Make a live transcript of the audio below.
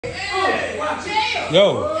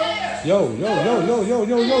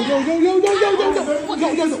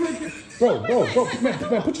Bro,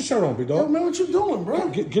 man, put your shirt on, big dog. Yo, man, what you doing, bro?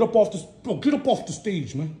 Get up off the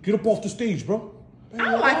stage, man. Get up off the stage, bro.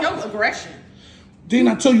 I don't like your aggression. Didn't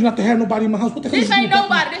I tell you not to have nobody in my house? What the hell? This ain't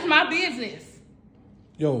nobody. This is my business.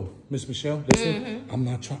 Yo, Miss Michelle, listen. I'm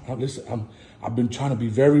not trying. Listen, I've been trying to be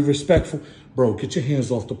very respectful, bro. Get your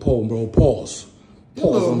hands off the pole, bro. Pause. You're a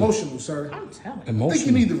little emotional, sir. I'm telling you. I think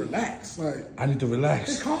you need to relax. Like, I need to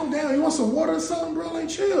relax. Hey, calm down. You want some water or something, bro? Like,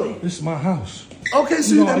 chill. This is my house. Okay,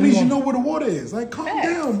 so that means you know where the water is. Like, calm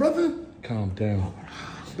down, brother. Calm down.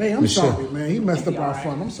 Babe, I'm sorry, man. He messed up our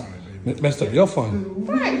fun. I'm sorry, baby. Messed up your fun.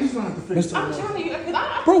 Right. I'm telling you.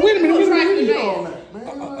 Bro, wait a minute.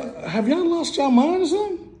 Have y'all lost your mind or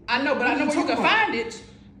something? I know, but I know where you can find it.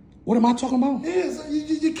 What am I talking about? Yes,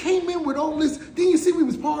 you came in with all this. Didn't you see we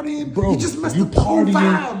was partying? Bro, you just messed up the whole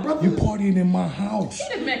vibe, brother. You partying in my house. He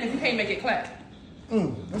just mad because you can't make it clap.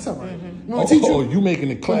 That's all right. You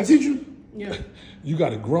making it clap. Want to teach you? Yeah. You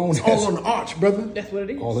got a grown ass. All on the arch, brother. That's what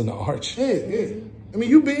it is. All in the arch. Yeah. I mean,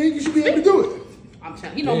 you big. You should be able to do it. I'm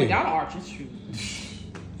telling you. He know we got arches. Shoot.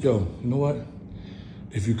 Yo, you know what?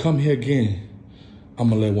 If you come here again, I'm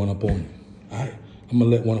going to let one up on you. All right? I'm going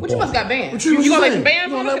to let one up on you. What you must got bands? What you gonna lay some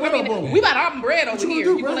bands on him? We about our bread over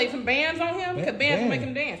here. You gonna lay some bands on him? Because bands will make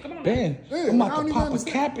him dance. Come on. Band. I'm about to pop a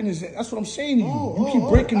cap in his head. That's what I'm saying to you. You keep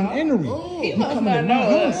breaking the entry. He must not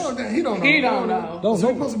know. He don't know. So he's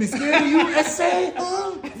supposed to be scared of you, S.A.?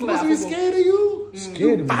 He's supposed to be scared of you?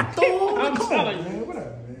 Scared of me. I'm telling you.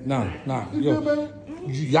 Whatever, man. Nah. You good, baby?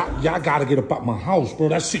 Y'all gotta get up out my house, bro.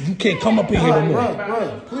 That shit, you can't come up in here no more.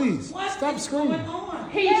 Bro, please. Stop screaming.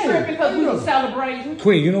 He's tripping because we were celebrating.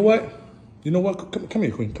 Queen, you know what? Come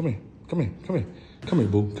here, Queen. Come here,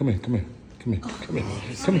 boo. Come here.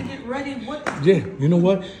 Get ready. What? Yeah, you know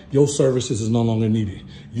what? Your services is no longer needed.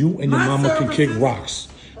 You and your mama can kick rocks.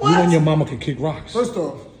 What? You and your mama can kick rocks. First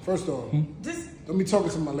off, don't be talking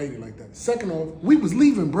to my lady like that. Second off, we was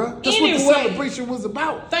leaving, bruh. That's what the celebration was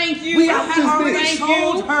about. Thank you. We out this already bitch.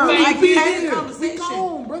 told her. I We had here. a conversation. We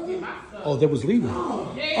gone, brother. Oh, they was leaving.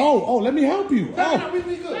 Oh, let me help you. No, we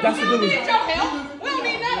good. That's what they was. We need your help. We don't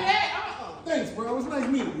need none of that. Thanks, bro. It was nice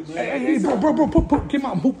meeting you, man. Hey, bro, get my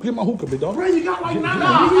hookah, big dog. Bro, you got like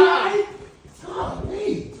 9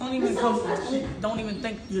 Don't even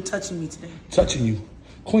think you're touching me today. Touching you.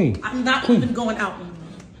 Queen. I'm not even going out anymore.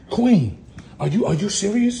 Queen, are you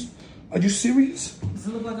serious? Are you serious? Does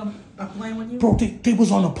it look like I'm playing with you? Bro, they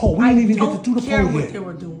was on the pole. We didn't even get to do the pole yet. I don't care what they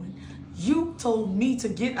were doing. You told me to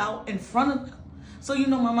get out in front of them. So you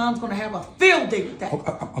know my mom's gonna have a field day with that.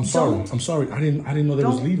 I'm sorry. I didn't know they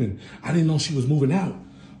was leaving. I didn't know she was moving out.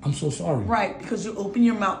 I'm so sorry. Right, because you open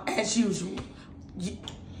your mouth as usual.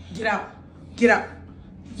 Get out. Get out.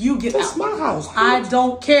 You get out. That's my house. I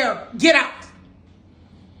don't care. Get out.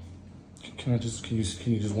 Can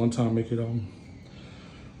you just one time make it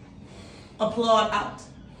applaud out.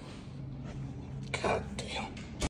 God